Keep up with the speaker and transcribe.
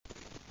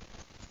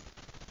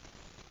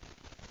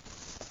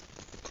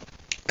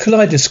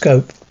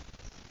Kaleidoscope.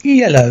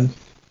 Yellow.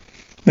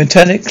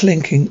 Metallic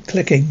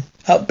clicking.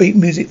 Upbeat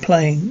music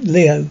playing.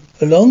 Leo.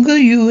 The longer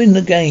you're in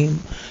the game,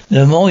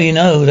 the more you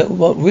know that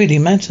what really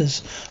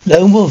matters.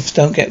 Lone wolves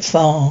don't get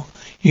far.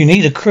 You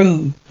need a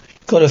crew.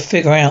 Gotta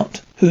figure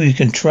out who you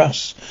can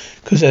trust.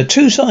 'Cause there are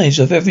two sides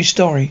of every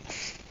story.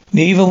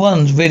 Neither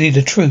one's really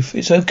the truth.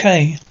 It's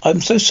okay. I'm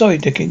so sorry,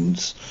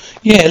 Dickens.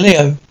 Yeah,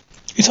 Leo.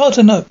 It's hard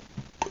to know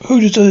who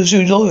deserves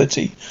your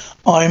loyalty.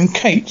 I'm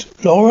Kate.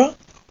 Laura?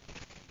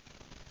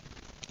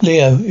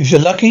 Leo, if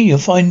you're lucky, you'll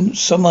find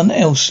someone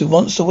else who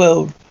wants the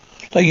world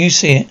like you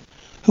see it,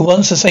 who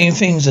wants the same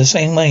things the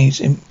same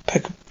ways.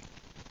 Impeccable.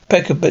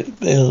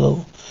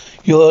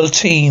 You're a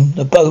team,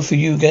 the both of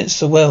you against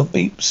the world,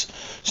 Beeps.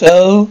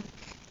 So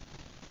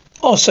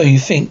you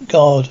think,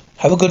 God.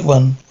 Have a good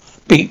one.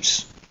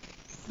 Beeps.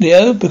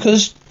 Leo,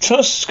 because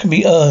trust can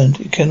be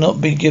earned, it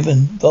cannot be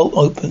given. Vault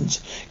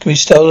opens. It can be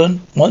stolen.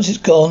 Once it's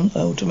gone,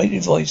 an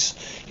automated voice.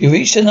 You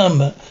reach the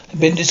number, have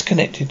been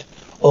disconnected,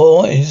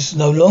 or it is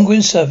no longer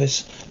in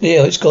service.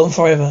 Leo, it's gone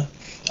forever.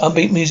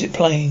 Upbeat music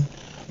playing.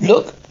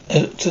 Look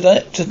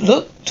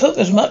took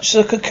as much as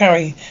I could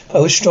carry. If I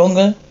was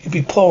stronger, you'd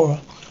be poorer.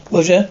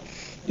 Roger,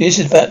 this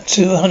is about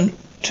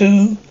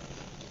 2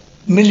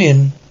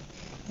 million.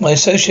 My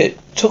associate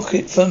took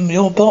it from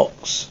your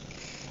box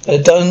at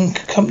a Dunn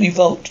Company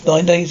vault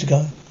 9 days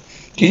ago.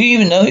 Did you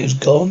even know it was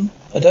gone?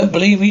 I don't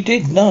believe he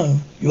did, no.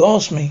 You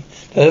asked me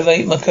to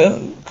elevate my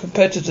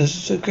competitor's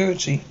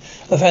security.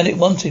 I found it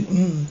wanted.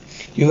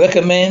 You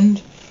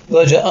recommend?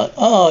 Roger,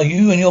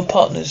 you and your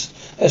partners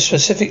have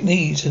specific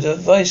needs, a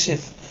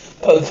divisive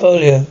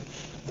portfolio,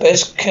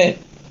 best kept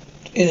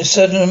in a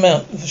certain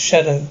amount of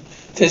shadow,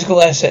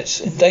 physical assets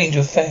in danger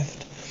of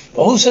theft,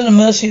 but also the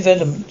mercy of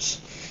elements.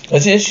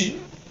 As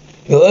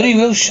your only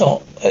real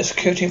shot at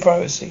security and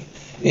privacy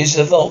is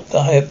the vault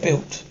that I have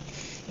built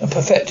and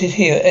perfected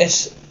here.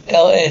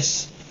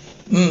 SLS.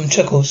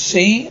 Chuckles.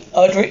 See,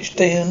 Aldrich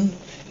Dean,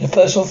 a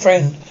personal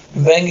friend,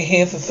 been banging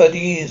here for 30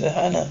 years.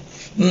 Hannah.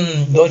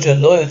 Roger,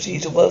 loyalty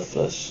is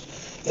worthless.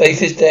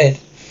 Faith is dead.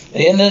 At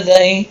the end of the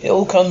day, it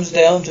all comes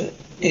down to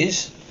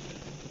is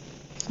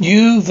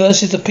you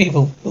versus the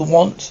people who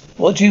want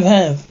what you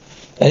have.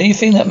 The only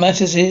thing that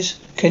matters is,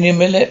 can you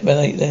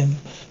manipulate them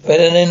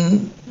better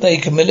than they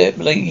can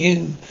manipulate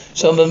you?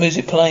 Some of the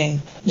music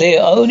playing.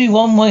 Leo, only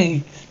one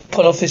way to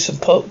pull off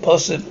the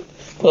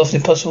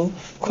impossible.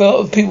 Crowd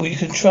of people you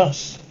can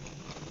trust.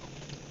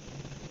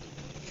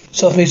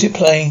 Soft music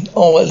playing,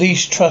 or at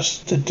least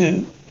trust to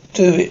do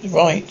it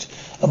right.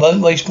 I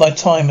won't waste my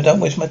time. I don't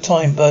waste my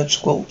time. Bird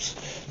squawks.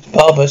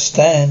 Barbara,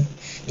 Stan.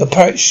 Your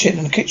parrot shit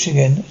in the kitchen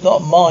again. It's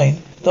not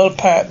mine. It's not a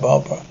parrot,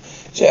 Barbara.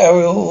 It's an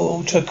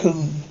aerial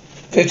raccoon.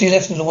 50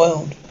 left in the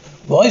world.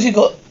 Why has he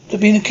got to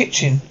be in the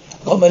kitchen?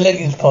 I got my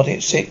leggings party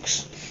at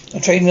 6.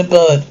 I'm trading a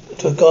bird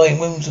to a guy in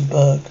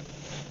Williamsburg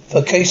for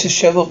a case of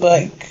Cheryl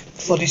Bake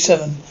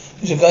 47.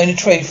 He's going to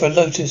trade for a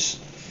Lotus.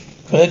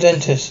 For a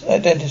dentist.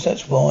 That dentist,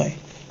 that's why.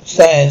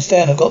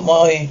 Stan, I've got my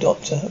eye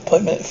doctor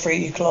appointment at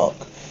 3 o'clock.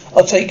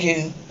 I'll take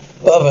you.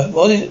 Barbara,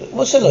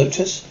 what's a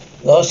Lotus?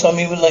 Last time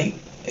you were late.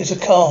 It's a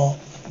car.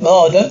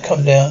 Ma, don't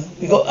come down.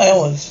 We got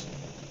hours.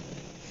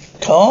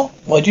 Car?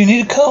 Why do you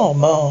need a car,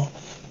 Ma?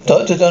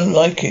 Doctor don't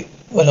like it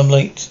when I'm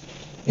late.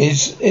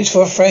 It's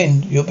for a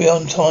friend. You'll be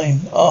on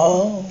time.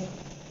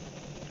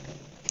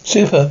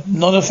 Super.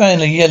 Not a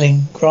fan of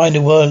yelling,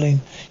 grinder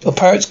whirling. Your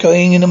parrot's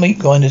going in the meat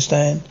grinder,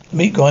 Stan. The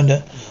meat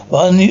grinder.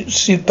 One,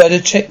 you'd better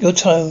check your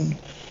tone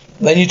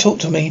when you talk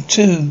to me.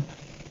 2.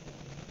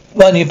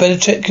 One, you better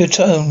check your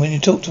tone when you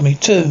talk to me.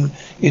 2,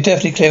 you're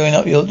definitely clearing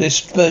up this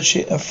bird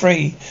shit. And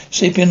 3,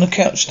 sleeping on the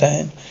couch,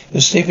 Stan.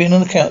 You're sleeping on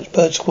the couch,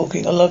 bird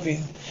squawking. I love you.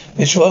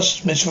 Miss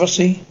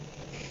Rossi.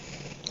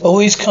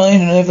 Always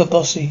kind and never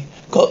bossy.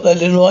 Got that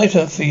little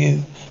item for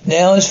you.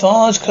 Now, as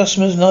far as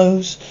customers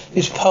knows,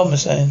 it's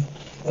Parmesan.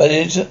 But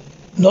it's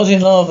not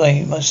in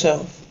larvae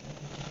myself.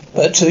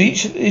 But to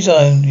each his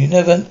own. You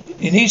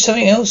need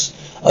something else?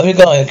 I'm your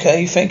guy,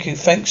 okay? Thank you.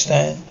 Thanks,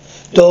 Stan.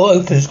 Door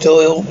opens,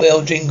 door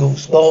bell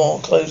jingles, bar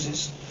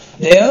closes.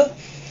 Leo?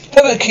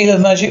 How about a kilo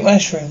of magic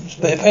mushrooms?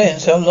 But it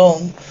depends how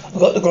long I've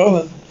got to grow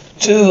them.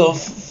 2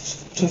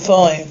 to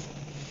 5.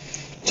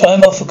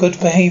 Time off for good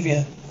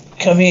behaviour.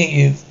 Come here,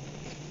 you.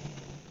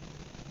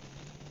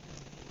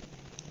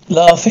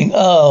 Laughing.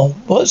 Oh,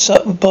 what's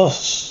up with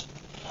boss?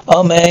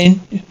 Oh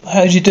man,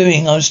 how's you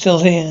doing? I'm still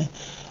here.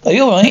 Are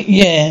you alright?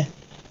 Yeah.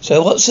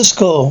 So what's the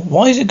score?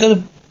 What's it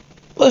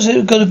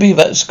gonna be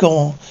about the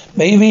score?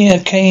 Maybe I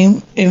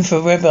came in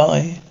for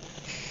Rabbi.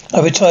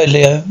 I retired,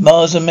 Leo.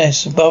 Mars a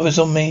mess. Barbara's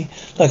on me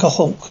like a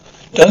hawk.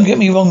 Don't get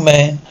me wrong,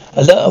 man.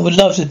 I would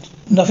love to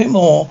nothing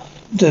more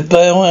to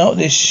bail out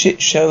this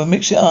shit show and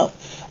mix it up.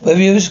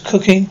 Whether you was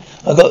cooking,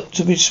 I got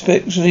to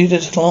respectfully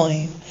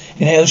decline.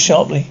 Inhale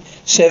sharply.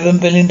 $7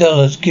 billion,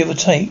 give or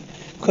take.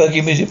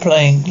 Quirky music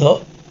playing.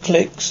 Lot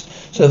clicks.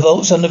 So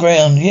vaults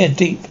underground. Yeah,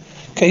 deep.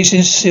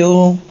 Casing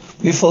seal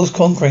reinforced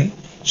concrete.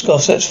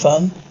 Scoffs, that's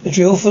fun. The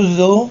drill for the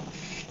door.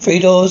 3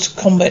 doors,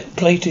 combat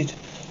plated.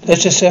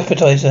 That's just the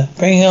appetizer.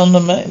 Bring on the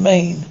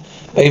main,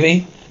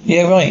 baby.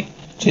 Yeah, right.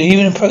 To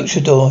even approach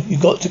the door,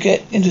 you've got to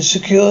get into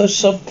secure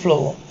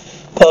subfloor,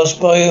 past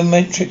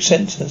biometric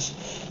sensors,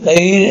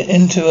 laid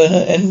into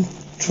an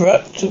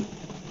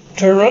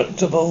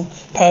interruptible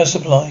power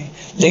supply,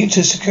 linked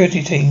to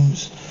security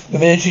teams with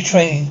military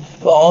training,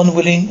 but armed,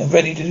 willing, and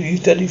ready to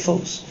use deadly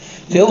force.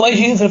 Still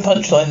waiting for the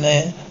punchline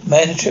there,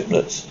 man the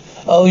triplets.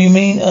 Oh, you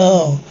mean,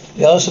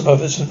 the Arthur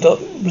brothers from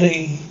Doc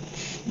Lee.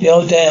 Yeah,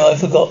 oh damn, I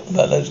forgot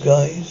about those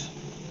guys.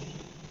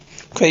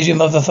 Crazy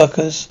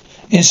motherfuckers.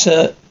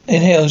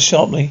 Inhales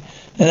sharply.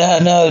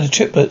 And now the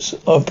triplets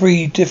are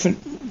a different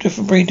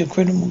breed of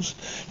criminals.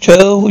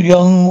 Joe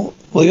Young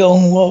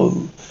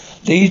Wo,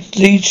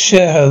 lead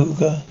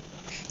shareholder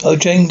of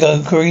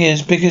Django,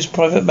 Korea's biggest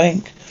private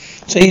bank.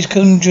 Says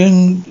Kun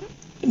Jun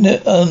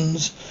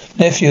Un's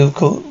nephew,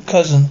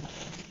 cousin.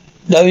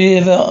 Nobody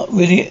ever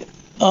really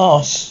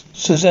asked.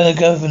 Susanna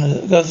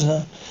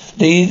Governor.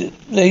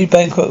 Lead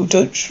bankrupt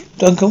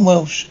Duncan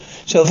Welsh.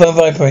 Cell phone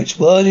vibrates.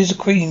 Word is the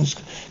Queen's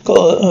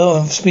got her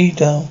own speed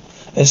dial.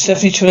 And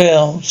Stephanie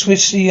Trudell,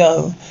 Swiss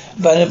CEO,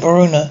 Vanna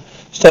Baruna,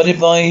 started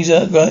by his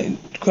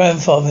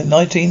grandfather in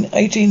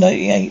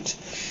 1888.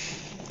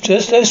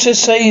 Let's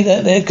just say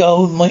that their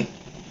gold might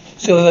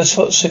still have a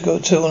spot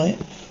cigarette too on it.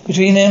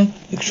 Between them,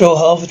 they control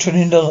 $500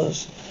 billion.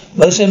 Most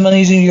of their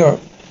money's in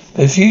Europe.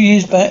 But a few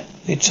years back,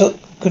 they took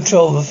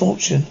control of a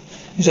fortune.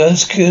 His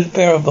unsecured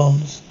bearer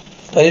bonds.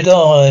 Like the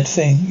die-hard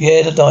thing.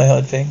 Yeah, the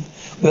die-hard thing.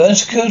 With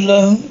unsecured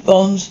loan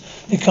bonds,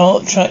 they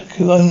can't track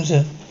who owns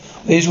them.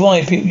 Which is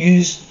why people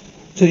used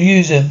to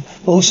use them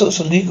for all sorts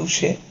of legal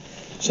shit.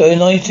 So in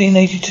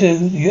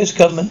 1982, the US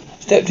government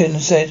stepped in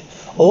and said,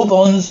 all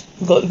bonds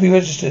have got to be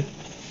registered.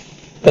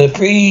 But the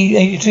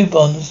pre-82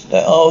 bonds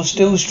that are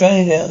still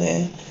stranded out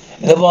there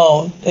in the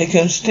wild, they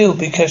can still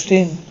be cashed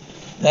in.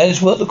 That is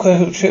what the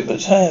Quaker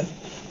triplets have.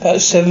 About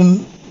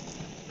 7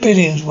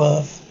 billions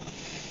worth.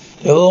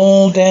 They're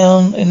all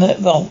down in that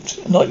vault.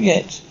 Not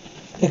yet.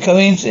 They're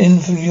coming in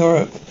from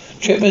Europe.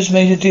 Triplets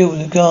made a deal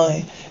with a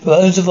guy who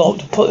owns the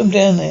vault to put them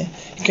down there.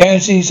 He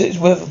guarantees that it's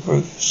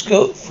weatherproof,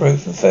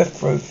 skirt-proof, and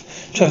theft-proof.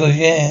 Chuckles,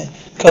 yeah.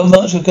 Couple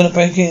months we're gonna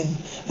break in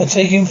and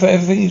take him for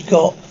everything he's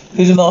got.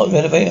 Who's the mark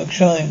renovating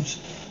crimes?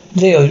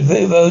 Leo,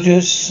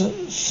 Rogers,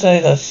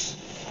 Salas.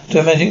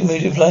 Dramatic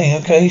music playing,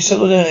 okay?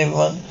 Settle down,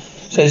 everyone.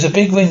 So there's a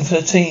big win for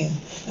the team.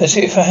 Let's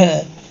hit it for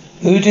Hannah,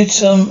 who did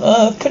some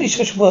pretty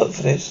special work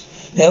for this.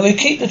 Now we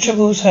keep the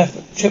triplets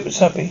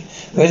happy.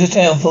 Where's the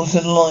town falls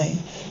in the line?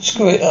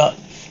 Screw it up.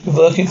 We're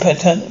working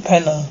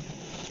panna.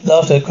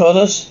 Laughter.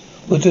 Carlos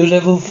will do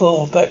level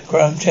 4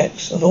 background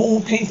checks on all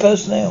key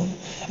personnel,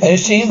 and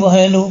his team will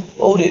handle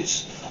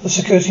audits of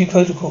security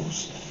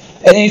protocols.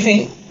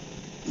 Anything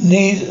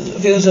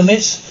feels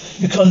amiss,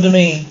 you come to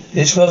me.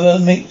 This rubber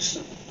meets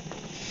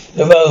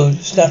the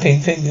road, snapping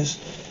fingers.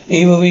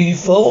 Either we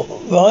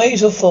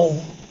rise or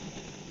fall.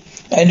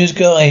 Andrew's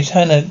guys,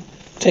 Hannah,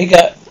 take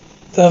up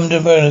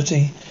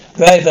vulnerability.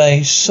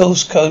 Rabbi,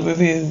 source code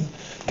review.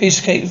 Piece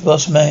of cake,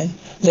 boss man.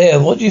 Leo,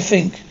 what do you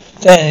think?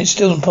 Dan, it's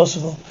still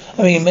impossible.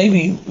 I mean,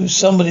 maybe with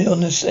somebody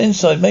on this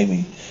inside,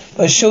 maybe.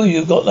 But I assure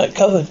you've got that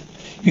covered.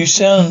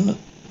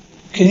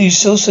 Can you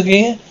source a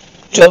gear?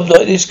 Job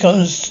like this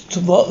comes to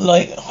what,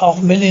 like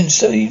 $500,000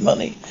 steady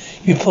money?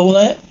 You pull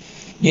that?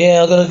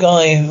 Yeah, I got a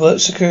guy who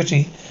works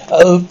security.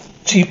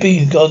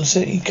 OTP, God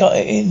said he cut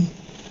it in.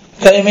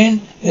 Cut him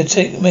in?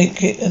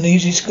 Make it an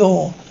easy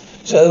score.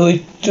 So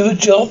we do a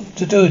job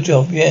to do a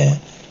job, yeah.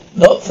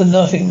 Not for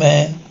nothing,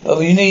 man. But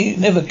we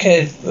never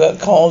cared about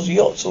cars,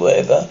 yachts, or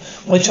whatever.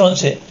 Why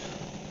chance it?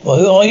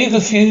 Well, are you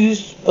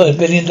confused by $1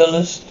 billion?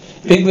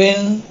 Big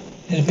win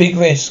is a big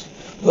risk.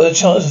 We've got a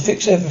chance to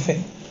fix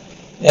everything.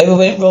 Never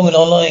went wrong in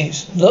our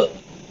lives. Look,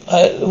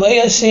 the way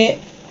I see it,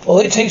 all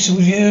it takes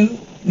is you,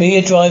 me,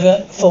 a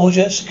driver,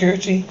 forger,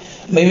 security,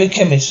 maybe a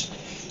chemist.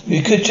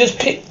 You could just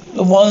pick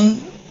the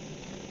one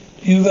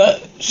you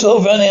sort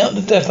of ran out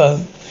the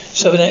depot.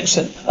 Southern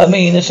accent. I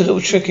mean, it's a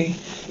little tricky.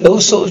 They're all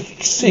sort of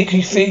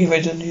sneaky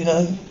fee-ridden, you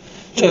know.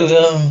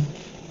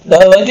 No,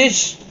 I did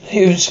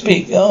hear him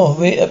speak. Oh,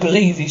 I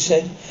believe, he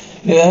said.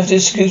 You have to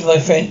excuse my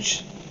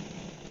French.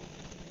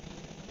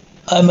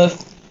 I'm a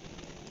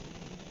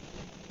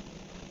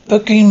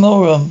fucking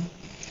moron.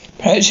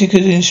 Perhaps you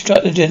could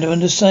instruct the gentleman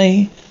to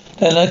say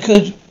that I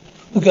could.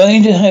 We're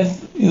going to have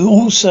you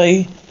all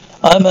say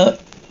I'm a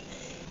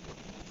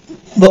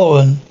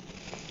moron.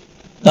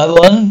 Number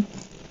one,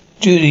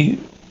 Judy,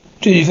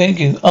 thank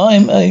you.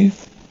 I'm a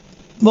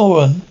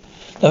moron.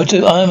 Number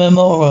two, I'm a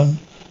moron.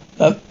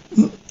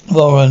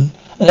 Moron.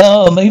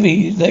 Now,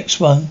 maybe next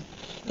one.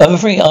 Number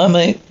three, I'm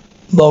a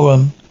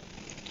moron.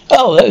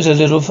 Oh, that was a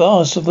little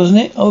fast, wasn't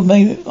it? Oh,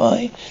 maybe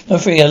I.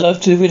 Number three, I'd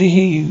love to really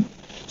hear you.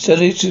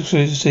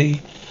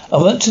 Seriously, I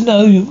want to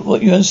know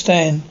what you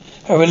understand.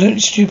 How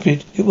relentlessly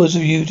stupid it was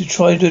of you to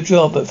try to do a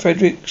job at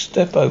Frederick's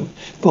depot,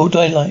 broad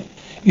daylight.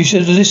 You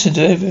should have listened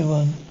to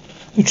everyone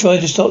who tried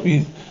to stop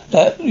you.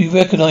 That you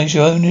recognize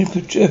your own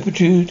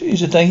aptitude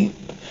is a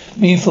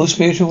meaningful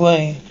spiritual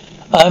way.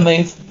 I'm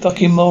a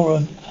fucking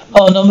moron.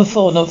 Oh, number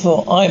four.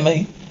 I'm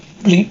a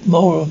bleep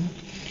moron.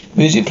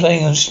 Music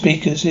playing on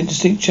speakers,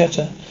 indistinct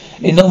chatter.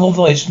 In normal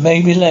voice,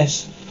 maybe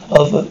less.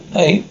 of a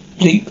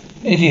bleep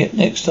idiot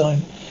next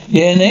time.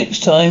 Yeah,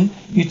 next time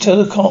you tell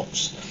the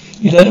cops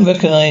you don't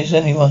recognize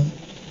anyone.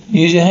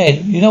 Use your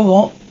head. You know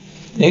what?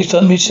 Next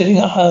time you're sitting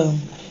at home,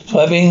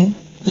 swiping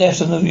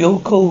left on your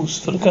calls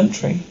for the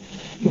country.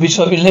 You'll be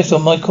swiping left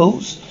on my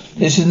calls.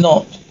 This is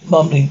not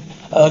mumbling.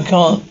 I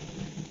can't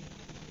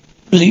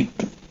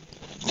bleep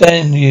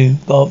stand you,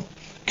 Bob.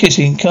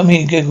 Kissing. Come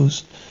here,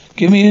 Giggles.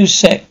 Give me a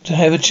sec to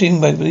have a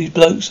chinwag with these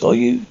blokes, are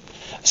you?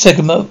 A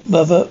second,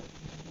 mother.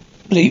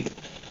 Bleep.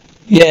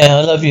 Yeah,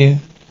 I love you.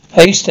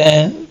 Hey,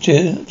 Stan.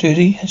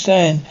 Judy.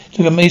 Stan.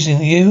 Look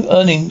amazing. You?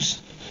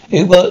 Earnings.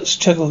 It works.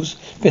 Chuckles.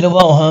 Been a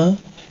while, huh?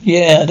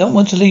 Yeah, I don't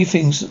want to leave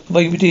things the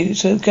way we did.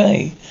 It's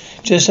okay.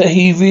 Just that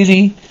he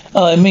really...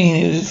 I mean,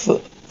 it was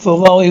for a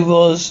while he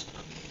was...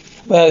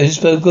 Well, it's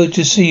so good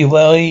to see you.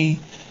 Well, he...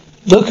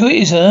 Look who it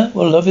is, huh?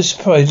 Well, love is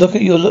surprise. Look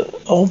at your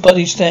old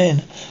buddy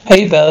Stan.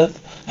 Hey, Beth.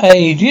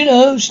 Hey, do you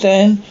know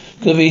Stan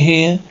gonna be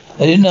here?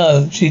 I didn't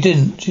know. She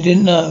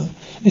didn't know.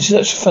 It's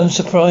such a fun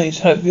surprise.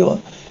 Hope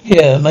you're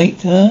here,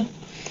 mate, huh?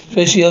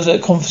 Especially after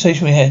that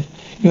conversation we had.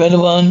 You had the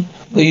one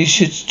where you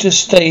should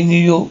just stay in New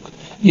York.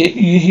 Here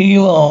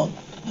you are.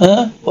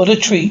 Huh? What a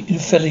treat in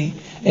Philly.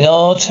 In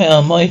our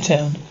town, my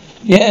town.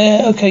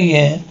 Yeah, okay,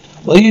 yeah.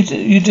 What are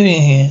you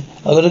doing here?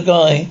 I got a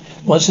guy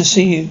wants to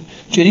see you.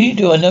 Judy,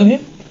 do I know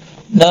him?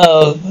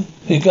 No,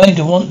 you're going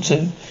to want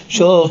to.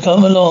 Sure,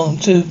 come along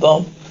too,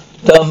 Bob.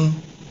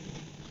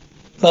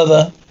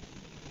 Mother.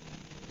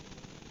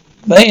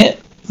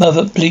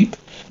 Mother bleep.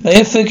 May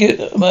I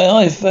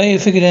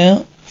figured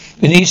out?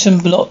 We need some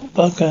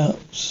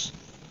burnouts.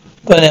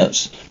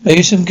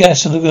 Maybe some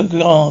gas on the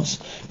glass.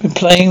 Been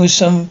playing with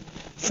some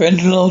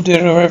friendly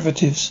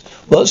derivatives.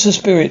 What's the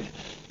spirit?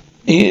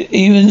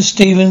 Even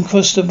Stephen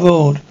crossed the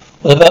board.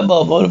 What about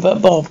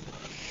Bob?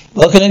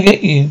 What can I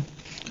get you?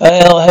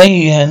 Oh,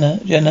 hey,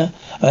 Jenna.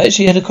 I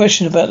actually had a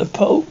question about the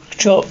pork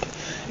chop.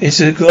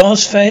 Is it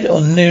grass-fed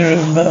or near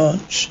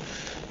ranch?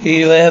 Here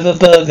you have a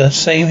burger.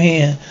 Same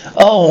here.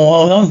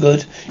 Oh, well, I'm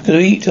good. Gonna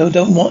eat or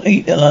don't want to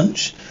eat at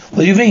lunch. What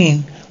do you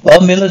mean?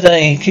 1 meal a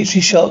day. Keeps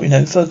me sharp,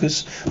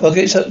 focus. Well,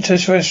 gets up to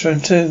the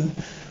restaurant too.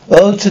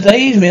 Well,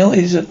 today's meal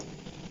is a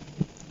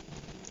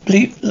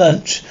bleep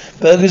lunch.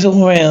 Burgers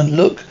all around.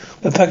 Look,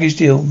 a package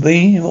deal.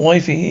 Me and my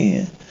wifey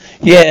here.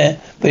 Yeah,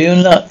 but you're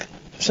in luck.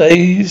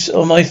 Saves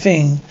on my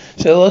thing.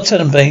 So I'll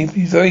tell him, babe.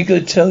 He's very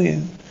good, tell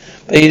you.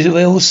 But he's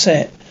all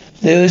set.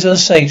 There is our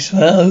safe.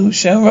 Oh,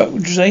 Shamrock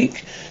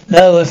Drake?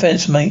 No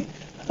offense, mate.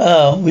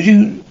 Would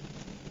you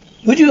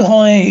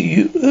hire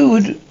you?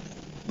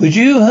 Would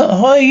you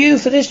hire you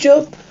for this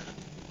job?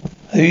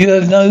 You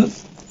have no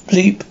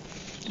bleep.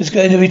 There's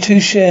going to be 2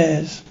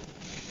 shares.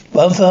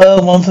 One for her,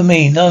 one for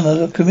me. None of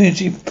the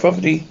community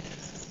property.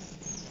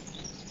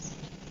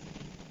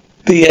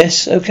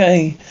 BS.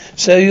 Okay.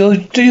 So you'll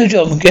do your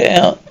job and get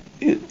out.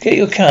 Get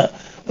your cut.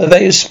 What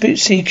about your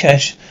sea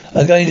cash?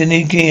 I'm going to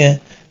need gear.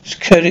 It's a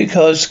credit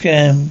card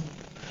scam.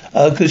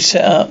 I could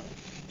set up.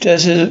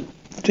 Just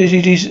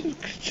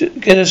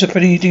get us a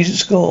pretty decent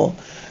score.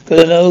 Got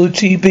an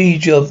OTB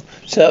job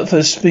set up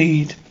for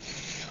speed.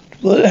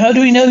 Well, how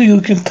do we know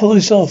you can pull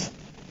this off?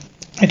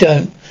 I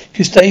don't. You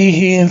can stay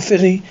here in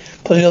Philly,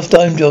 pulling off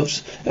dime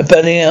jobs and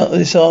belling out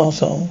this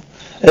arsehole.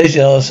 There's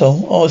your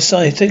arsehole. Oh,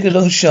 say, take a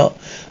long shot.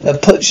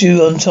 That puts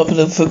you on top of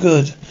them for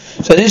good.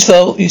 So this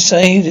vault, you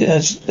say,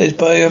 there's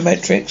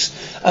biometrics,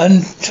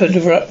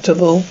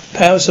 uninterruptible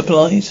power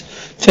supplies,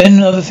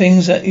 10 other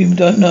things that you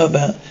don't know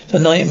about. It's a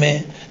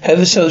nightmare. Have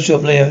a sales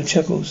job, Leo.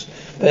 Chuckles.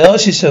 But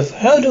ask yourself,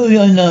 how do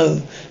I know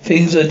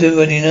things I do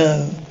already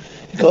know?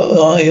 You've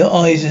got your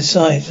eyes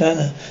inside,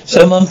 Anna.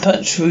 Someone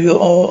punched through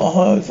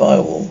your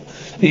firewall.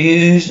 You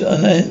used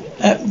an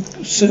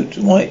absolute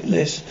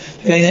whitelist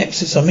to gain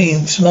access. I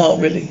mean, smart,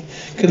 really.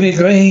 Could be a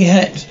grey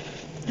hat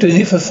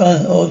doing it for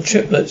fun, or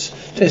triplets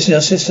testing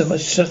our system. I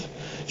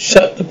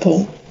shut the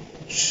port.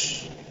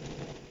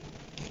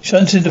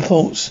 Shunting the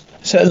ports.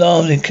 Set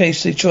alarms in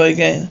case they try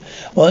again.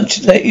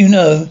 Once let you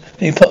know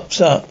when he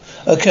pops up.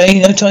 Okay,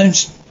 no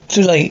time's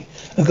too late.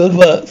 And good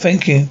work,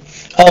 thank you.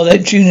 Oh,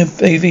 that junior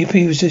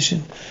AVP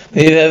position.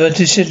 We have a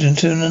decision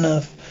soon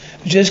enough.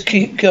 Just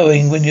keep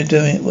going when you're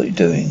doing what you're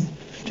doing.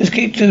 Just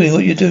keep doing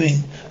what you're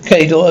doing.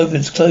 Okay, door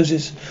opens,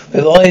 closes. We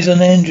have eyes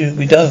on Andrew.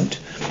 We don't.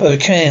 But we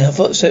can. Our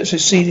footsteps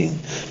receding.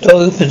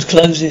 Door opens,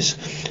 closes.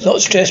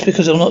 Not stressed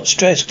because I'm not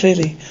stressed,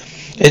 clearly.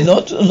 There's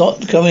not a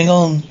lot going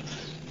on.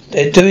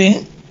 They're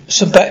doing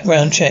some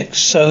background checks.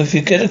 So if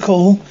you get a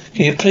call,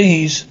 can you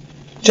please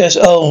just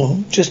tell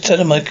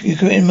them you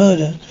committed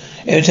murder.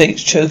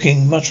 Irritates,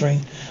 choking,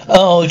 muttering.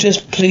 Oh,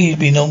 just please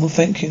be normal,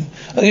 thank you.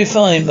 Okay,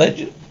 fine, but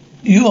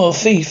you are a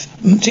thief.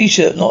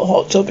 T-shirt, not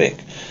hot topic.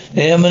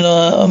 I'm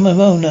a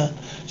owner.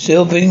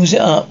 Still brings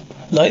it up,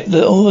 like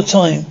all the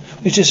time.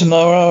 It's just a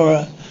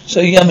marara. So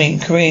yummy in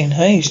Korean.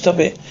 Hey, stop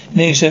it. In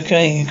English,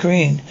 okay, in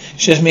Korean.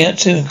 Shows me out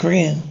too in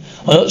Korean.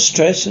 I'm not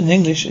stressed. In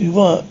English, you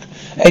work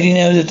 18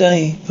 hours a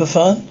day for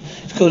fun.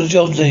 It's called a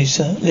job,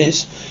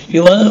 Liz.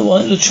 You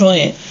want to try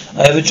it?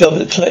 I have a job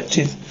at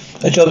Collective,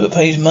 a job that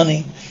pays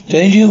money.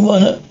 Did you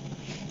want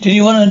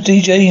to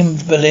DJ in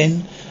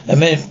Berlin?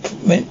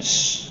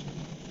 immersive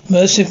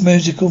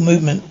musical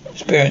movement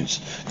experience.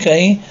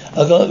 Okay,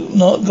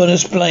 not gonna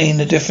explain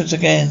the difference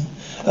again.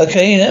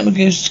 Okay, that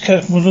gives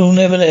capital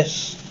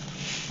nevertheless.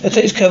 It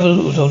takes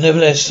capital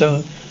nevertheless,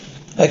 so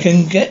I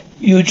can get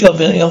you a job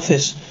in the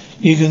office.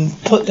 You can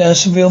put down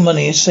some real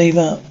money and save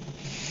up.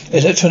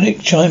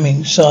 Electronic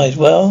chiming sighs.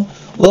 Well,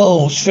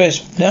 whoa,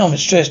 stressed. Now I'm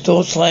stressed.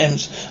 Door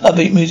slams.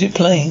 Upbeat music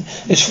playing.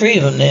 There's 3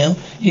 of them now.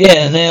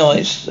 Yeah, now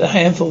it's a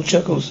handful.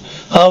 Chuckles.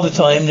 Half the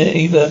time they're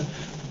either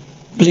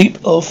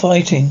bleep or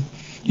fighting.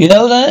 You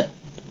know that?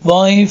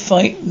 Why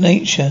fight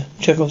nature?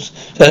 Chuckles.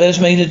 So let's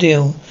make a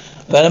deal.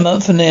 About a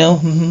month from now,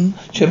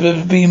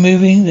 should be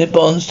moving their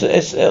bonds to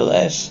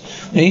SLS.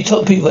 We need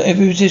top people at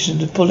every position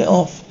to pull it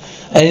off.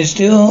 And it's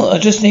still, I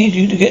just need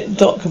you to get the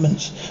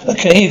documents.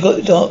 Okay, you got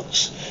the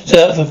docs.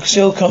 Set up for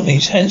seal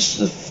companies, hence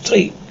the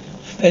take.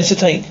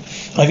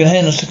 I can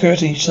handle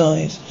security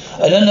size.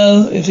 I don't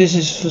know if this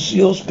is for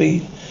your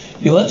speed.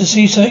 You want to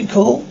see something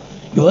cool?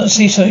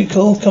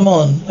 Come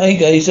on. Hey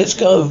guys, let's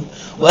go.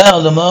 Wow,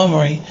 the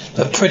Marmory.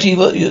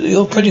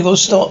 You're pretty well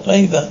stocked,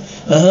 Leo.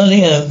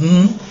 Leo.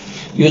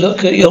 You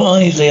look at your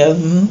eyes, Leo.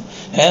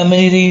 How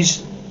many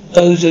of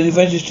those are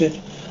registered?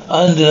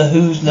 Under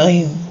whose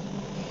name?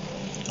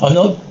 I'm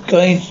not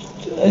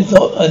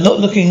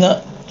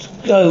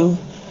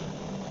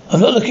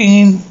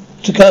looking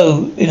to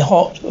go in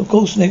hot. Of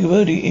course,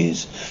 Niggabody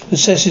is.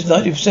 Possesses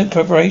 90%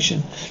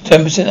 preparation,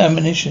 10%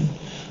 ammunition.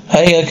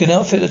 Hey, I can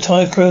outfit the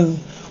entire crew.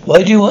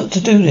 Why do you want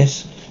to do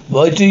this?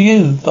 Why do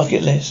you?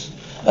 Bucket list.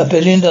 $1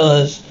 billion.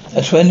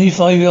 A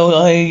 25-year-old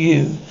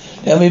IOU.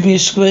 That may be a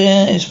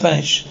square in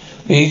Spanish.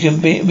 We're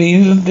even.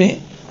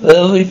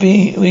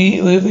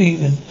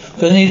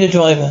 Gonna need a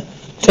driver.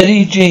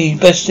 Teddy G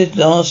bested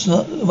last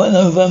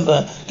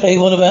November. Hey,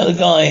 what about the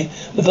guy?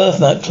 The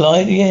birthmark,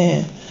 Clyde?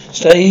 Yeah.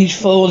 Stage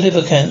 4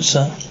 liver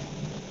cancer.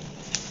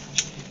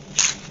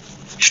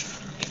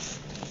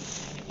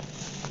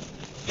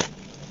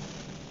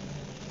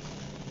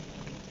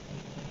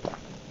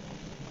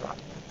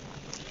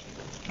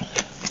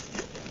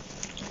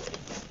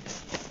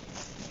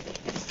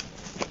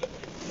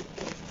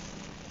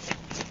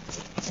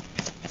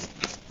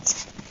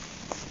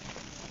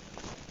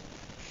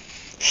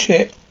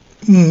 Shit.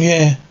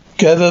 Yeah.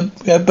 Gather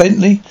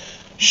Bentley.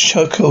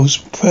 Chuckles.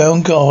 Pray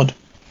on God.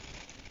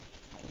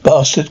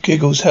 Bastard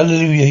giggles.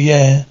 Hallelujah.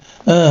 Yeah.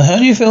 How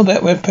do you feel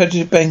about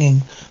repetitive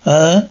banging?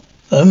 Ava.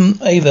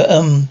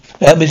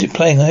 How is it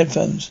playing on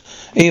headphones?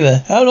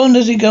 Ava. How long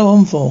does he go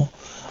on for?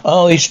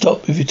 Oh, he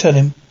stopped if you tell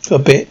him. For a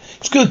bit.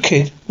 It's good,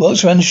 kid.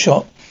 Works around the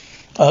shop.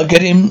 I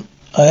let him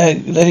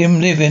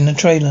live in the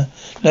trailer.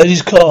 Knows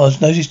his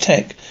cars. Knows his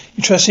tech.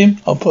 You trust him?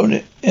 I'll put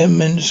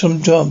him in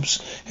some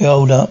jobs. He'll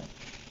hold up.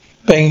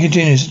 Banging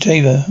continues.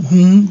 Ava.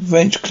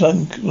 Wrench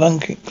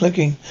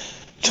clicking.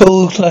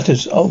 Tool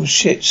clatters. Oh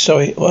shit,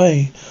 sorry.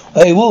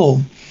 Hey,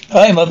 Wall.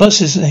 Hi, my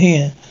boss isn't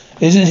here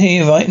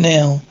right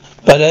now.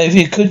 But if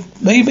you could,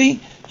 maybe,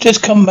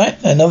 just come back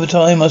another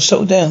time. I'll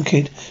settle down,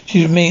 kid.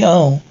 She's with me.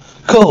 Oh,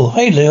 cool.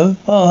 Hey, Leo.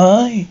 Oh,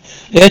 hi.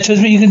 Leo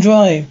tells me you can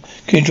drive.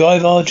 Can you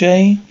drive,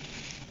 RJ?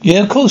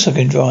 Yeah, of course I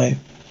can drive.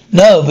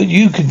 No, but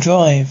you can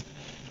drive.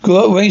 Grew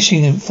up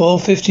racing in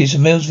 450s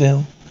in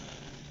Millsville.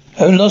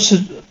 Haven't lost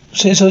it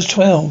since I was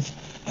 12.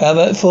 How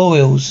about 4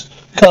 wheels?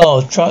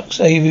 Cars, trucks,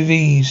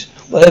 AVs.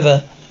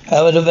 Whatever.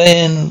 How about a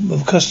van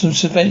with custom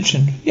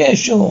suspension? Yeah,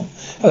 sure.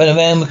 How about a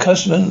van with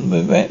custom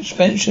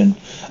suspension?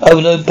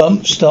 Overload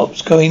bump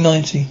stops going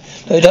 90.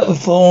 Load up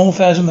with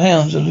 4,000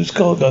 pounds of loose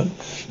cargo.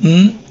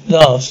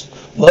 Last.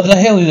 What the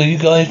hell are you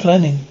guys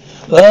planning?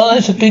 Well,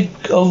 that's a big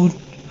old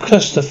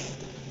cluster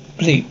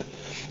bleep.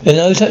 There's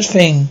no such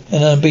thing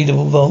an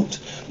unbeatable vault.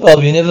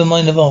 Bob, you never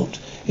mind the vault.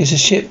 It's a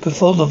ship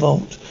before the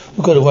vault.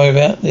 We've got to worry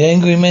about the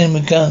angry men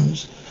with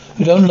guns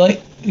who don't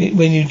like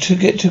when you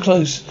get too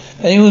close.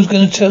 If anyone's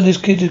going to tell this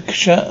kid to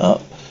shut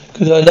up,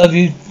 because I love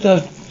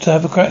to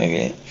have a crack at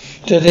it.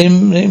 Let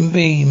him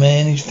be,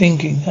 man. He's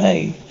thinking.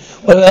 Hey,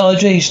 what about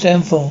RJ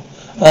stand for?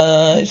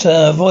 It's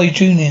Roy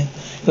Jr.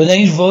 Your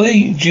name's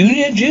Roy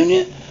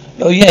Jr.?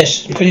 Oh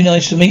yes, pretty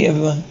nice to meet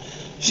everyone.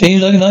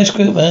 Seems like a nice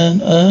group, man.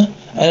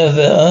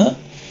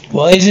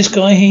 Why is this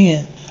guy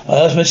here?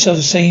 I ask myself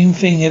the same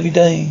thing every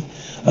day.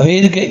 I'm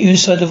here to get you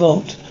inside the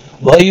vault.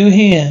 Why are you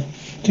here?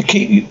 To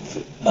keep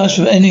us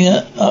from ending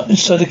up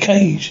inside the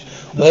cage.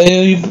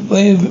 Where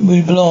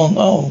we belong.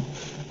 Oh,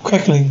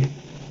 crackling.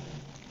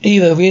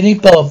 Eva, really,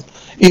 Bob?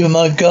 Eva,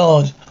 my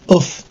God.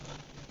 Oof.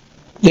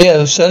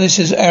 Leo, so this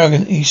is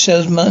arrogant. He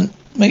sells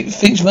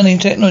thinks money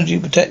and technology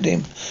protect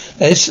him.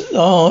 That's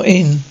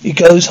in. He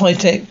goes high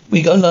tech.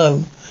 We go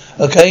low.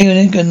 Okay,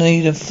 you're gonna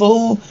need a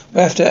full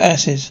raft of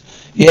asses.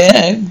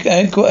 Yeah, we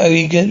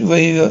get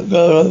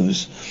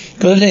goes.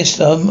 Got a list.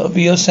 I'll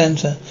be your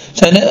Santa.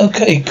 Santa,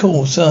 okay,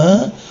 cool.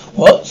 So,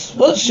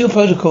 what's your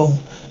protocol,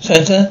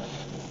 Santa?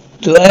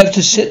 Do I have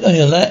to sit on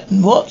your lap?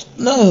 What?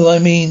 No, I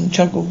mean,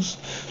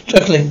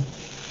 chuckling.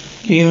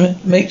 He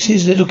makes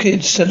his little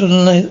kids sit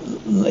on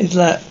his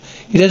lap.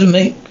 He doesn't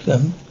make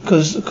them,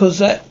 cause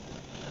that.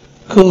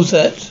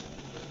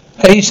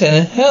 Hey,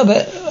 Santa, how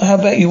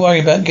about you worry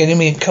about getting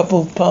me a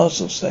couple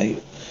parcels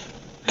saved?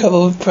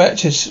 Couple of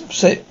practice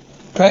saves.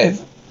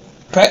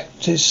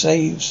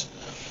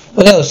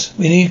 What else?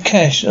 We need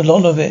cash, a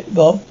lot of it,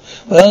 Bob.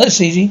 Well, that's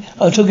easy.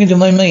 I'm talking to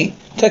my mate,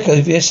 Teco,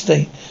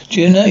 yesterday.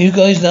 Do you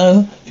guys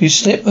know, if you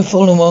slip and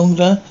fall in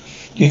water,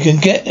 you can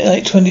get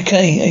like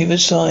 20k either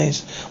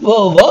size.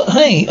 Whoa, what?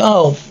 Hey,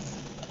 oh,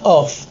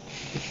 off.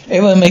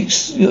 Everyone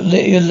makes your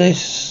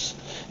list.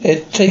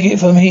 Take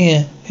it from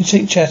here. You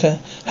take chatter.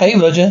 Hey,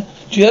 Roger,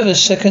 do you have a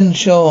second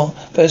shore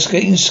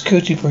investigating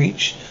security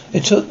breach?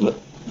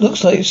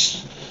 Looks like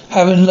it's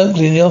happened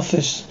locally in the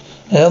office.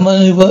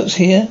 Anyone who works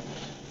here?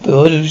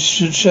 But it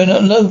should show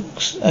up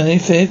locals. And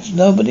if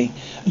nobody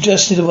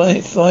adjusted the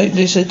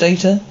whitelist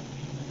data?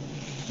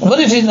 What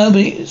if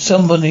there's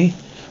somebody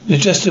who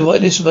adjusted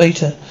whitelist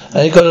data and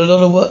they got a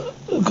lot of work,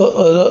 you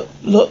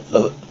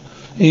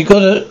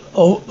got a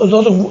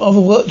lot of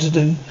other work to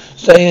do?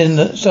 Stay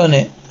on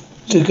it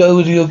to go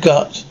with your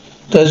gut.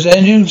 Does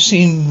Andrew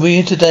seem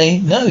weird today?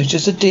 No, he's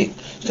just a dick.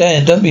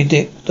 Stan, don't be a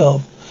dick,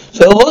 Bob.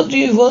 So what do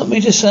you want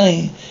me to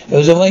say? It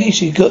was a way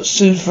she got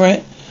sued for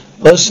it.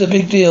 What's the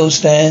big deal,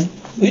 Stan?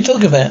 What are you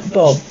talking about,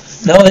 Bob?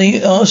 No,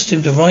 I asked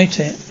him to write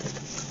it.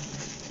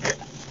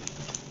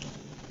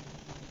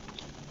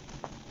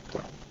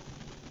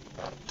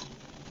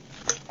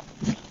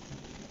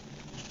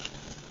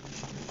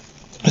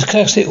 It's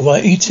classic,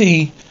 right?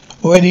 E.T.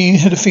 already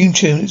had a theme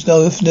tune. It's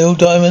now if Neil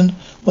Diamond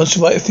wants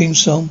to write a theme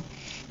song.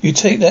 You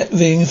take that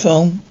theme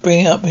song,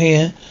 bring it up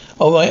here.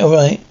 All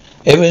right.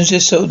 Everyone's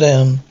just settled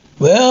down.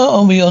 Where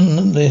are we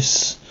on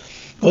this?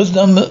 What's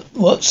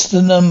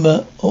the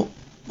number?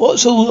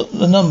 What's all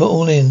the number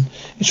all in?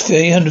 It's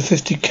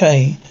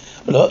 350k.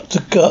 A lot to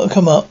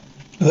come up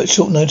at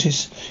short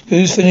notice.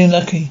 Who's feeling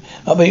lucky?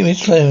 I bet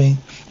it's Clary.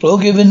 Well,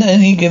 given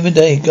any given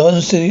day,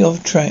 Garden City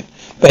off track.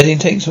 Betting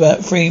takes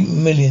about 3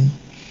 million.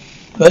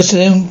 Most of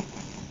them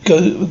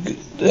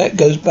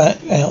goes back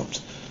out.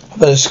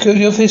 But a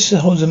security office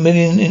holds 1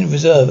 million in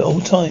reserve at all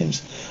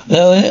times.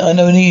 I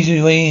know an easy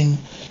way in.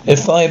 There are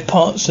 5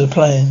 parts to the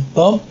plan.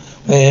 Bob,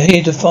 we're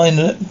here to find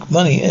the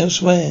money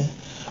elsewhere.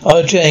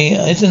 RJ,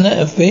 isn't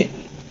that a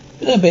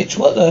bitch?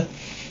 What the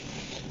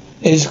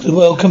is the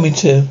world coming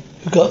to?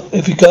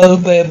 If we go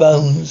bare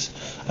bones,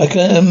 I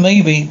can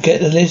maybe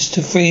get the list to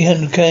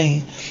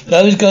 300k. But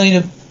I was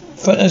going to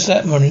front us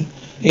that money.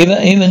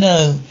 Even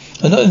though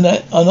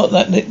I'm not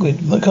that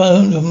liquid. My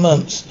kind of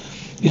months.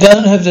 You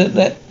don't have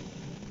that.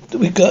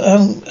 We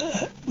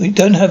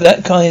don't have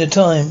that kind of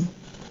time.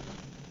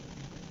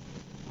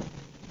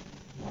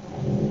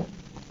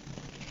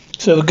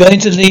 So we're going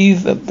to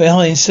leave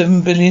behind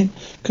 7 billion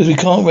because we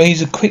can't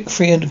raise a quick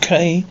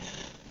 300k.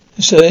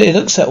 So it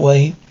looks that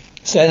way.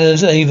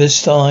 Standards Ava's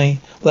sigh.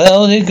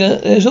 Well,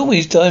 there's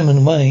always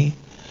Diamond Way.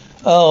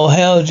 Oh,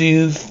 how do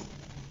you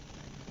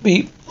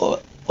beat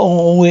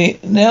all we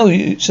now?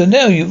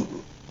 Now you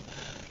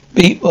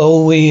beat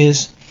all we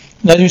is.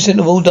 90%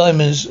 of all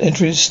diamonds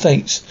entering the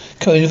States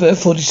coming over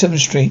 47th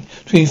Street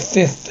between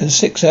 5th and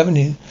 6th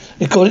Avenue.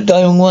 They call it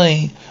Diamond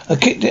Way. I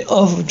kicked it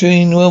off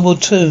during World War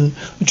II.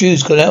 The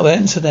Jews got out of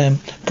Amsterdam,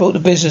 brought the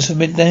business a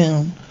bit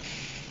down.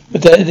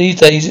 But these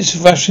days it's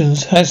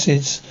Russians,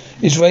 Hasids,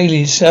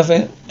 Israelis, South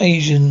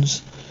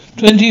Asians.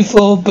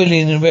 24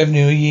 billion in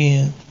revenue a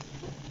year.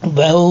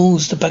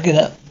 Balls to back it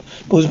up.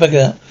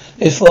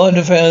 There's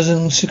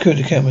 400,000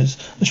 security cameras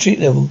on street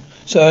level.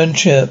 Siren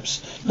chirps.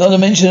 Not to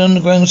mention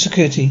underground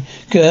security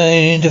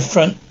trying to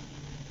front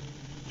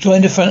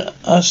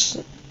us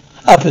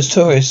up as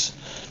tourists.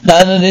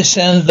 None of this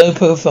sounds low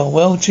profile.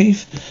 Well,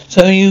 Chief,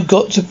 sometimes you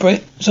got to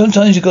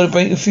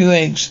break a few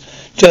eggs.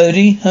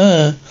 Jody,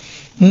 huh?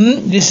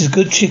 This is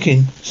good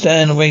chicken.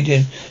 Stay on the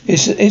radio.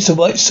 It's a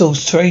white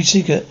sauce trade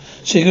secret.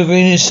 Cigarette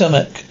green in his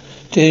stomach.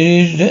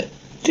 Did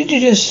you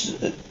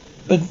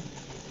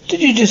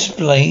just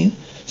explain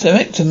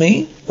something to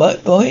me,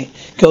 white boy?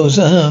 Goes,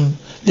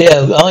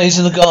 Leo, eyes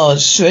on the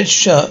guards, stretched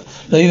shut,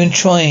 not even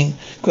trying.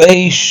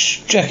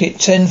 Greyish jacket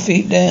 10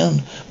 feet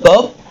down.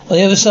 Bob, on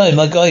the other side,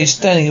 my guy is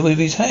standing with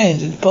his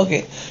hands in his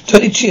pocket.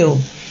 Totally chill.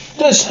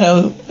 That's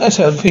how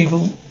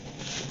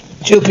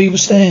chill people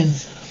stand.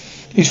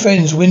 His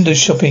friend's window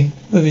shopping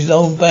with his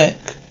own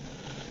back.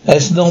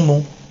 That's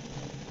normal.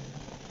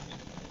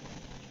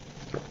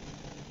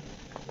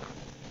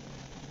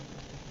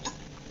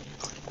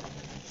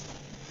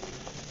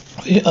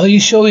 Are you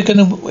sure it's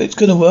gonna work?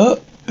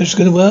 It's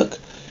gonna work?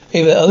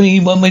 Either only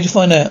one way to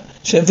find out.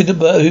 Something the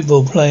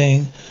Bible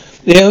playing.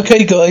 Yeah,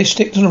 okay guys,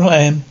 stick to the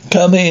plan.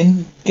 Come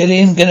in, get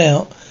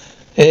out.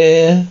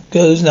 There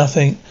goes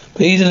nothing.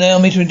 Please allow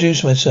me to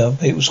introduce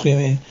myself, people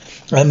screaming.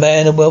 I'm a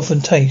man of wealth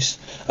and taste.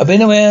 I've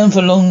been around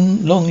for a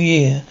long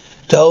year.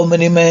 Told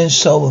many man's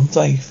soul and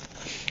faith.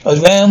 I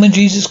was around when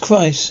Jesus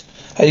Christ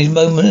had his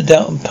moment of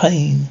doubt and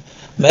pain.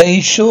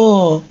 Made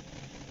sure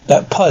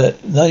that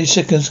pilot 90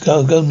 seconds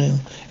ago, go now.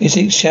 He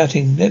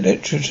shouting,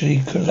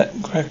 electricity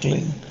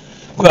crackling.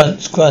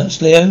 Grunts.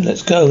 Leo,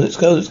 let's go.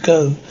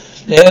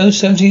 Leo,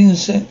 17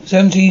 seconds.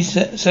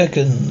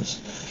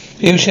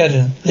 He was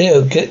shouting,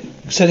 Leo,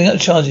 setting up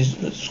charges.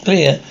 It's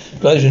clear.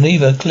 Explosion.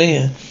 Eva.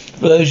 Clear.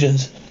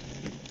 Explosions.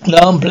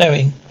 Alarm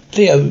blaring.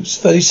 Leo.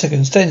 30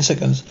 seconds. 10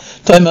 seconds.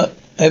 Time up.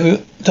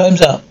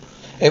 Time's up.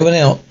 Everyone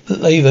out.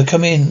 Eva.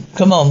 Come in.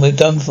 Come on. We're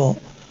done for.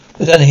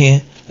 We're done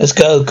here. Let's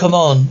go. Come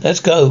on. Let's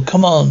go.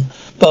 Come on.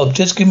 Bob.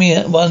 Just give me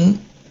one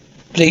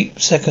bleep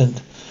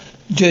second.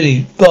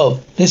 Judy.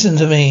 Bob. Listen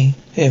to me.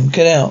 Him.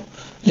 Get out.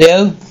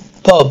 Leo.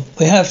 Bob.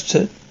 We have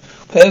to.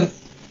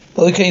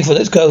 What we came for.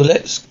 Let's go.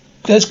 Let's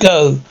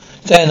go.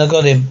 Stan, I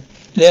got him.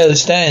 Leo,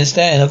 Stan,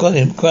 I got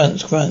him.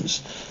 Grunts.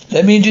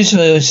 Let me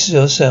introduce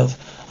yourself.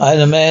 I am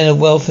a man of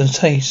wealth and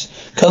taste.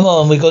 Come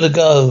on, we gotta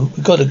go.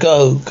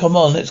 Come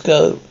on, let's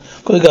go.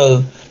 Gotta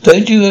go.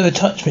 Don't you ever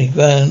touch me,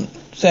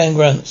 Stan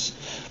grunts.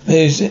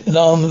 His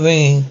alarm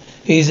ringing.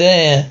 He's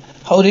there.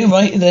 Hold it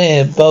right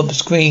there, Bob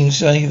screams.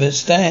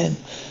 Stan.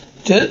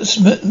 Just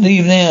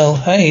leave now.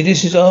 Hey,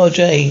 this is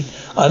RJ.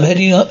 I'm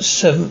heading up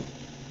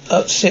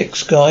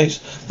 6, guys.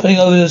 Putting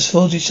over the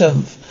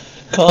 47th.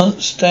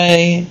 Can't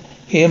stay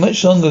here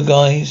much longer,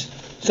 guys.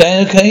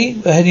 Stan, okay?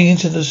 We're heading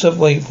into the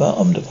subway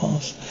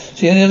underpass.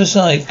 See you on the other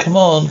side. Come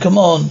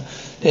on.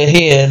 They're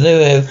here.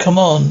 Leo, come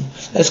on.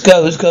 Let's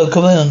go.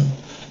 Come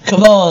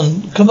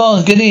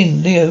on. Get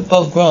in. Leo,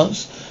 Bob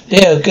grunts.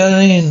 Leo, go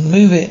in.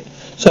 Move it.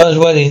 Someone's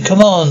waiting.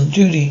 Come on,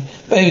 Judy.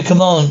 Baby,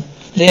 come on.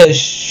 Leo,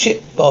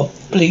 shit, Bob.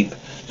 Bleep.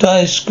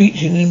 Tires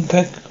screeching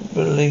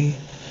impeccably.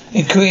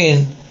 In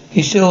Korean.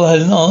 He still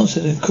hasn't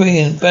answered in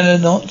Korean. Better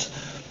not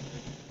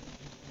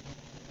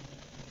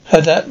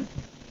have that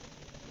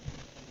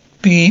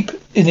beep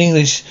in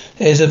English.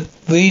 There's a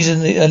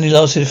reason it only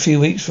lasted a few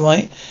weeks,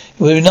 right? It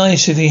would be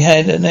nice if he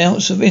had an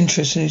ounce of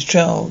interest in his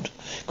child.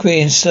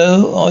 Korean.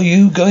 So, are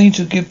you going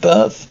to give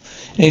birth?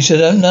 And he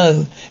said, I don't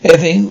know.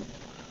 Everything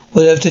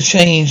would have to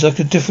change, like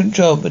a different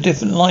job, a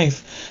different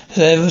life.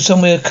 So,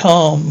 somewhere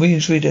calm.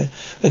 Reader.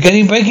 We're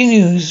getting breaking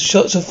news.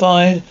 Shots are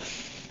fired.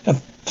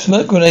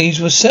 Smoke grenades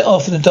were set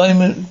off in the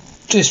Diamond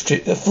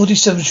District at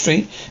 47th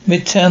Street,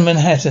 Midtown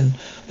Manhattan.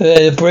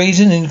 They're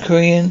brazen in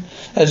Korean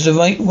as the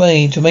right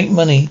way to make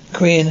money.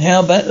 Korean,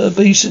 how about a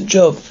decent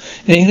job?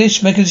 In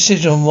English, make a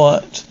decision on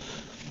what?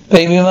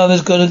 Baby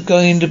mother's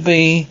going to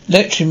be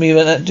lecturing me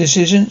about that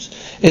decisions.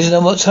 Isn't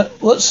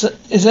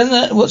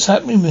that what's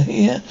happening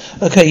here?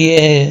 Okay,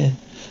 yeah.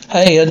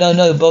 Hey,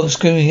 no, Bob's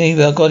screaming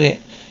either. I got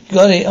it.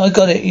 I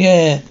got it,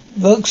 yeah.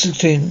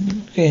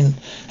 Volkswagen.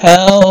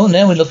 How?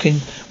 Now we're looking.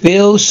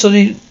 Real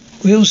solid.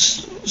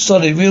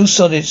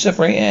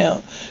 Separate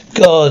out.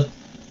 God.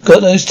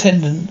 Got those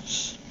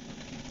tendons.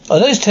 Are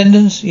those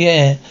tendons?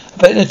 Yeah. I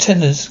bet they're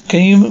tendons.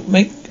 Can you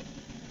make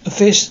a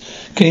fist?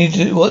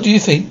 What do you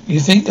think? You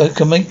think I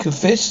can make a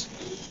fist?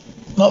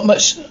 Not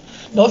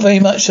very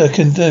much I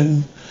can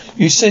do.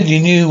 You said you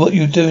knew what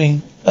you were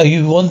doing. Oh,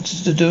 you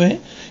wanted to do it?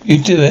 You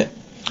do it.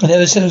 I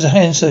never said I was a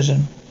hand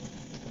surgeon.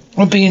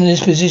 I've been in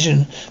this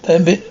position.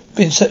 I've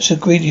been such a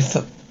greedy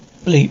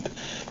bleep.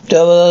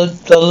 Dollar.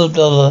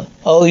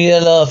 Oh yeah,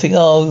 laughing.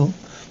 Oh,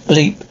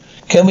 bleep.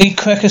 Can we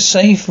crack a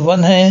safe with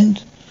one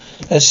hand?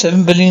 That's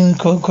 7 billion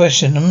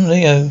question.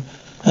 Leo.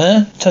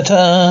 Huh?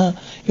 Ta-ta.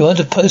 You want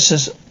to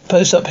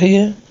post up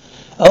here?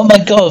 Oh my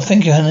God,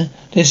 thank you, Hannah.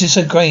 This is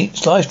a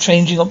great,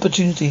 life-changing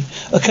opportunity.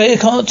 Okay, I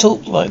can't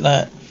talk like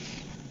that.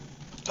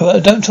 Well,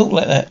 don't talk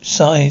like that.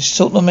 Sighs.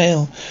 Talk the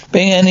mail.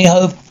 Bring any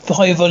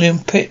high volume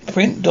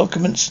print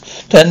documents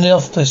down the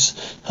office.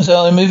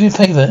 So I'm moving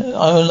paper.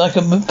 I'm like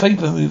a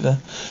paper mover.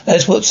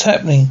 That's what's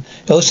happening.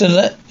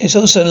 It's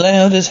also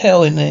loud as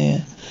hell in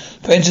there.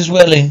 Prentice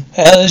Welling.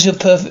 How is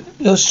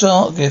your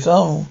start gift?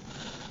 Oh,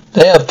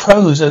 they are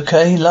pros.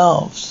 Okay,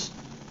 laughs.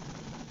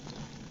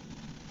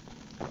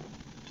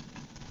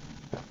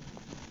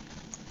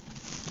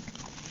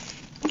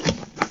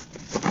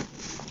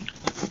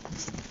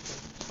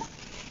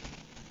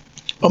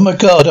 Oh my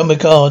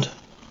God.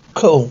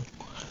 Cool.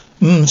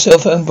 Cell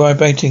phone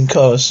vibrating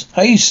cars.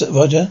 Hey,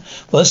 Roger.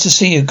 Wants to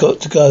see you.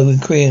 Got to go. In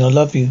Korean, I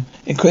love you.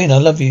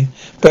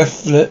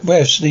 Breath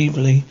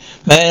sleepily.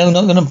 Man, I'm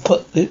not going to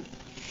put it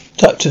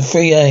up to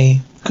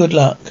 3A. Good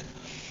luck.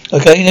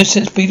 Okay, no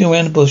sense beating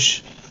around the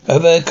bush.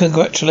 Rabbi,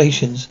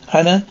 congratulations.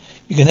 Hannah,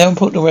 you can now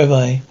put the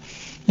Rabbi.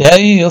 Now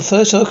your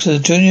first officer,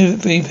 junior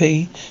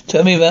VP.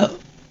 Tell me about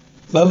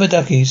rubber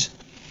duckies.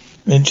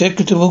 An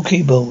ejectable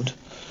keyboard.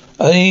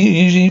 Only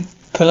usually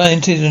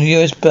planted on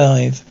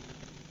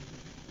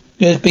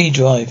USB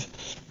drive.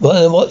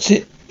 What's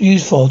it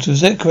used for? To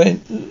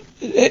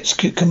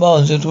execute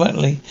commands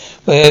automatically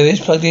where it's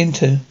plugged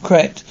into.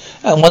 Correct.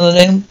 And one of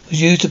them was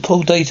used to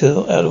pull data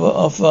out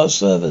of our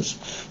servers.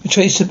 We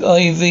traced the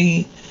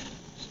IV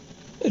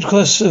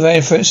across the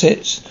very for it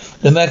sits.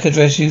 The MAC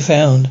address you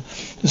found.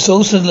 The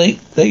source of the leak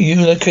that you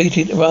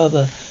located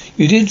rather.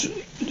 Do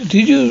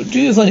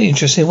you find it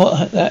interesting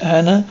what that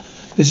Hannah,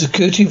 the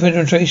security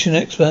penetration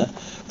expert,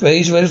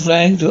 raised red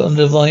flag on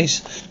the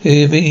device who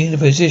will be in a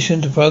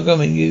position to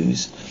program and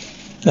use.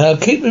 Now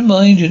keep in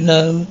mind,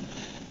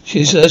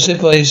 she's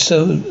certified,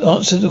 so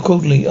answered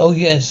accordingly. Oh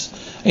yes,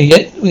 and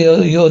yet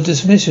you're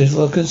dismissive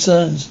for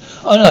concerns.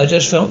 Oh no, I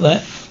just felt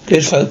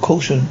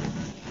caution.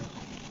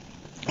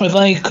 If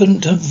I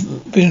couldn't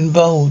have been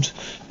involved.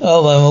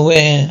 Oh, I'm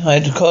aware. I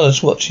had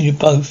collars watching you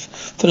both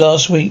for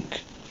last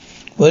week.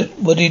 What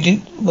we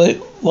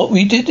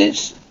did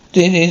is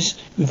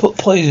we put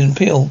poison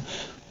pill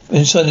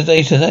inside the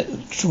data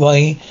that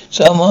way.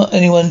 So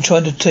anyone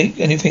trying to take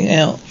anything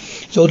out,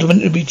 it's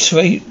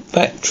automatically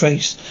back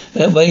traced.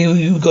 That way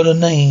you got a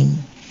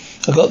name.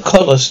 I got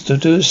collars to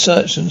do a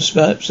search in the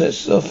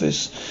Spouse's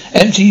office.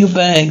 Empty your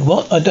bag.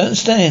 What? I don't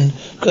understand.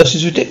 Because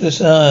it's ridiculous.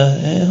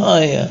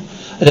 Hi.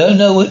 I don't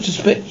know what you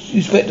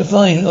expect to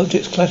find.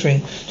 Objects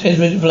clattering. 10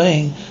 minutes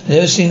playing. I've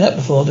never seen that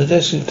before. The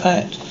desk is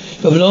packed.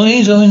 Your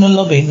belongings are in the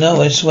lobby.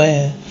 No, I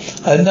swear.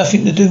 I have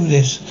nothing to do with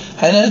this.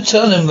 Hannah,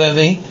 tell them,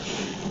 Revy.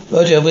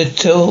 Roger, we're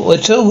told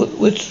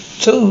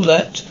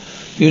that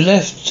you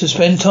left to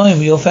spend time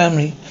with your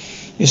family.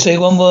 You say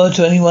one word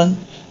to anyone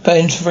about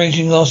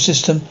infiltrating our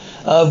system,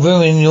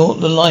 ruining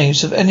the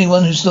lives of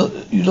anyone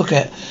you look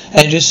at.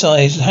 Andrew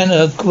sighs.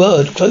 Hannah, a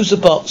word. Close the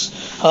box.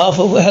 Half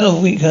a hell of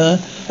a week, huh?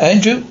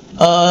 Andrew?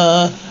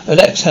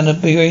 Relax, Hannah,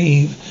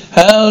 breathe.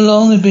 How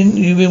long have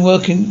you been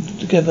working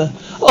together?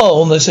 Oh,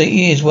 almost 8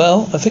 years.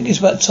 Well, I think it's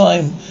about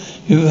time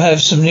you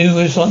have some new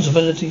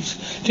responsibilities.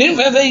 Didn't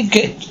Revy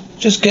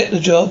just get the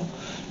job?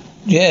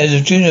 Yeah, as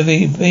a junior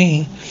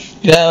VP.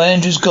 Now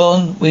Andrew's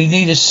gone. We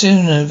need a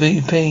sooner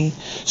VP.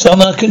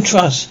 Someone I can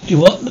trust. Do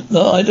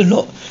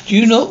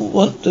you not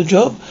want the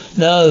job?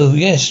 No.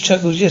 Yes.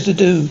 Chuckles. Yes, I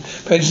do.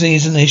 Pregnancy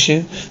is an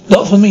issue.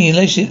 Not for me,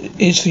 unless it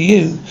is for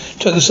you.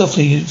 Chuckles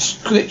softly. You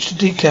scritch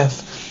the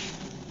decaf.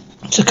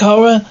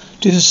 Takara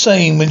did the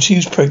same when she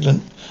was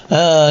pregnant.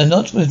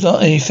 Not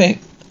any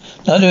effect.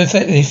 Not to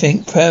affect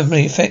anything.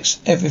 Probably affects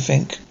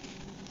everything.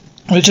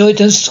 Rejoice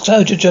does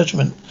cloud your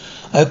judgment.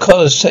 I have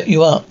collars set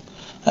you up.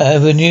 I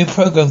have a new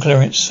program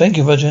clearance. Thank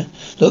you, Roger.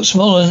 Look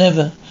smaller than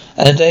ever.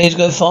 And the days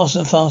go faster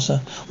and faster.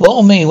 What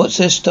on me? What's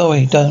their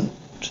story? Don't.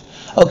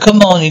 Oh,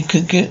 come on.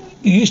 You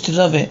used to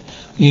love it.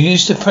 You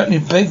used to practically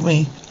beg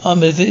me.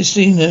 I'm a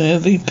senior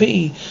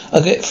VP.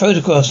 I get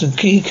photographs and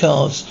key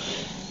cards.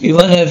 You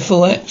won't have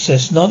full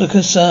access. Not a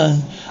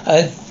concern.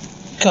 I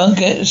can't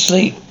get to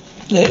sleep.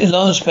 Let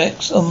alarm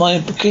specs on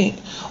my key.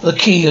 The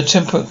key or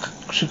temporary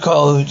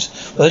codes.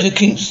 Roger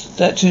keeps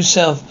that to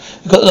himself.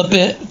 We've got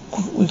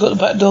the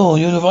back door.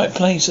 You're in the right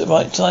place at the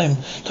right time.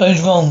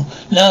 Time's wrong.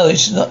 No,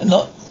 it's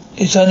not.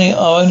 It's only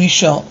our only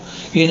shot.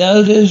 You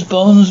know those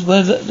bonds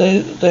where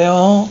they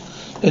are.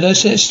 They don't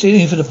set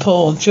stealing for the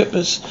poor and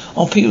trippers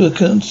on people who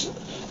can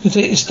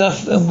take your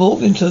stuff and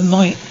walk into the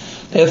night.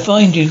 They'll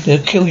find you.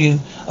 They'll kill you.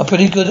 I'm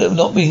pretty good at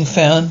not being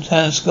found.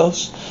 Hannah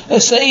scoffs.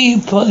 Let's say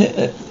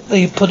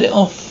they put it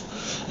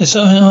off, and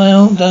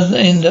somehow don't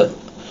end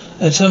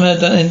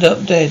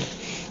up dead.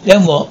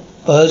 Then what?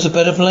 Well, there's a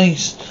better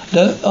place. I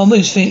don't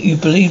almost think you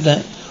believe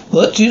that.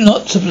 What do you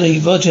not to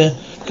believe? Roger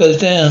goes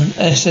down.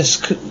 SS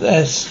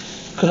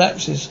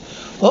collapses.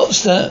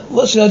 What's that?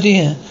 What's the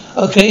idea?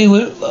 Okay,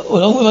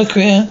 along with my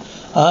career,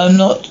 I'm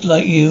not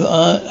like you.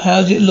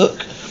 How did it look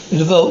if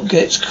the vault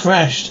gets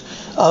crashed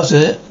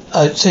after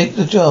I take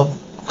the job?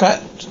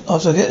 Cracked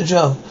after I get the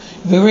job.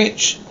 If you're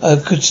rich, I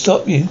could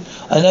stop you.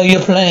 I know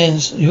your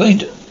plans. You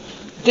ain't.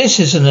 This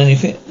isn't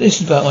anything. This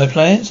is about my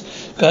plans.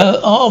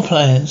 About our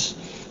plans.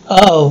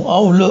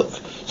 Oh, look.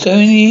 So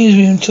many years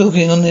we've been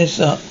talking on this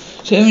up.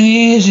 So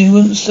many years you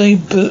wouldn't say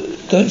boo.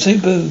 Don't say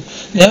boo.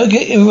 Now I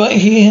get you right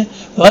here,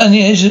 right on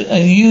the edge,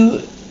 and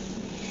you.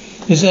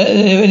 Is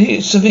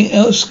there something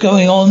else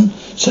going on?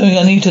 Something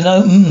I need to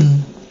know?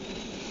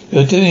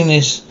 You're doing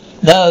this.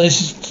 No,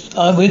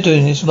 we're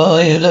doing this.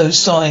 My low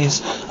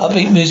sighs.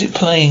 Upbeat music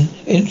playing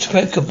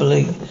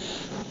impeccably.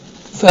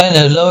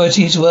 Fanner,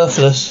 loyalty's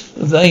worthless.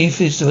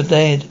 Faith is the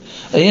dead.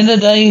 At the end of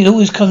the day, it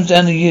always comes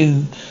down to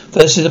you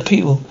versus the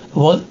people who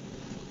want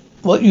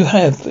what you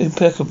have.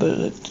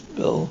 Impeccable.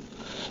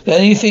 The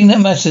only thing that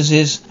matters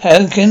is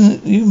how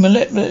can you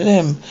manipulate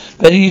them.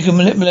 Better you can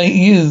manipulate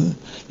you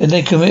than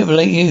they can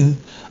manipulate you.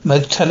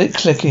 Metallic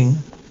clicking.